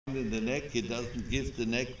in the neck, he doesn't give the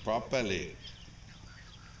neck properly.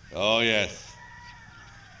 Oh yes.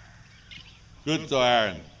 Good, so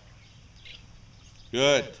Aaron.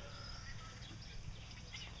 Good.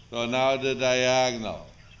 So now the diagonal.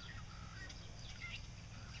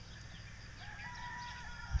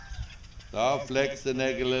 Now flex the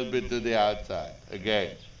neck a little bit to the outside.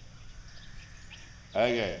 Again.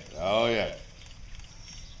 Again. Oh yes.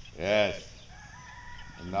 Yes.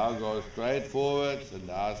 And now go straight forwards and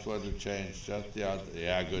ask for the change. Just the outside.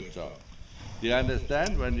 Yeah, good job. Do you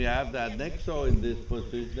understand? When you have that neck so in this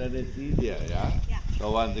position, then it's easier, yeah? Yeah.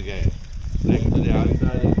 So once again, flex to the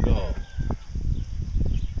outside and go.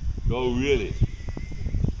 Go really.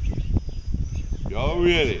 Go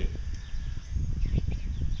really.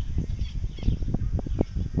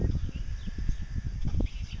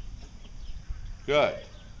 Good.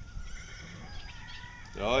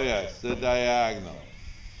 Oh yes, the diagonal.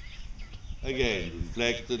 Again,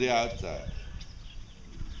 flex to the outside.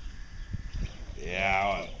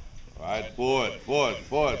 Yeah, right, forward, forward,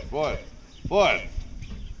 forward, forward, forward,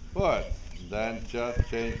 forward. Then just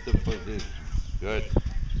change the position. Good.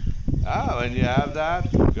 Ah, when you have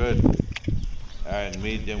that, good. And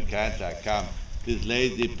medium canter, come. This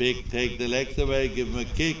lazy pig, take the legs away, give him a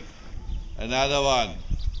kick. Another one.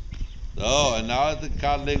 So, and now the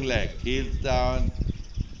cuddling leg. Heels down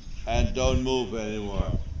and don't move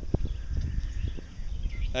anymore.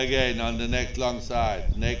 Again, on the next long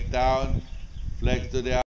side. Neck down, flex to the